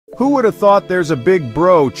Who would have thought there's a big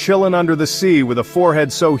bro chillin' under the sea with a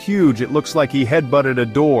forehead so huge it looks like he headbutted a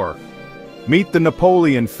door? Meet the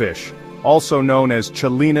Napoleon fish, also known as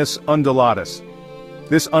Chilenus undulatus.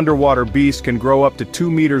 This underwater beast can grow up to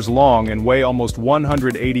 2 meters long and weigh almost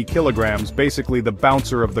 180 kilograms, basically the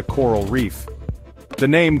bouncer of the coral reef. The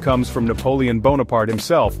name comes from Napoleon Bonaparte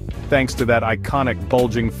himself, thanks to that iconic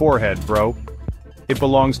bulging forehead, bro. It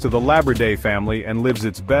belongs to the Labridae family and lives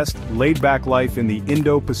its best, laid-back life in the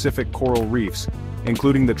Indo-Pacific coral reefs,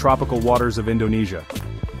 including the tropical waters of Indonesia.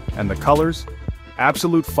 And the colors?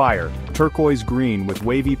 Absolute fire, turquoise green with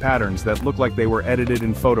wavy patterns that look like they were edited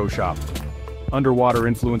in Photoshop. Underwater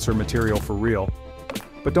influencer material for real.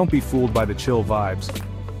 But don't be fooled by the chill vibes.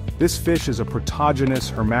 This fish is a protogynous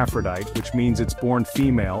hermaphrodite, which means it's born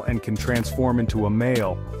female and can transform into a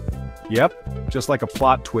male. Yep, just like a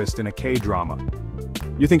plot twist in a K-drama.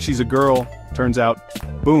 You think she's a girl, turns out,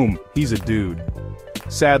 boom, he's a dude.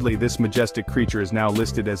 Sadly, this majestic creature is now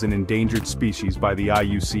listed as an endangered species by the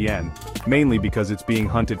IUCN, mainly because it's being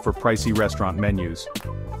hunted for pricey restaurant menus.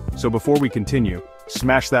 So before we continue,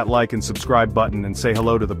 smash that like and subscribe button and say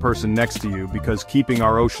hello to the person next to you, because keeping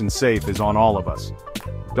our ocean safe is on all of us.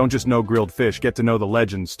 Don't just know grilled fish, get to know the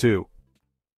legends too.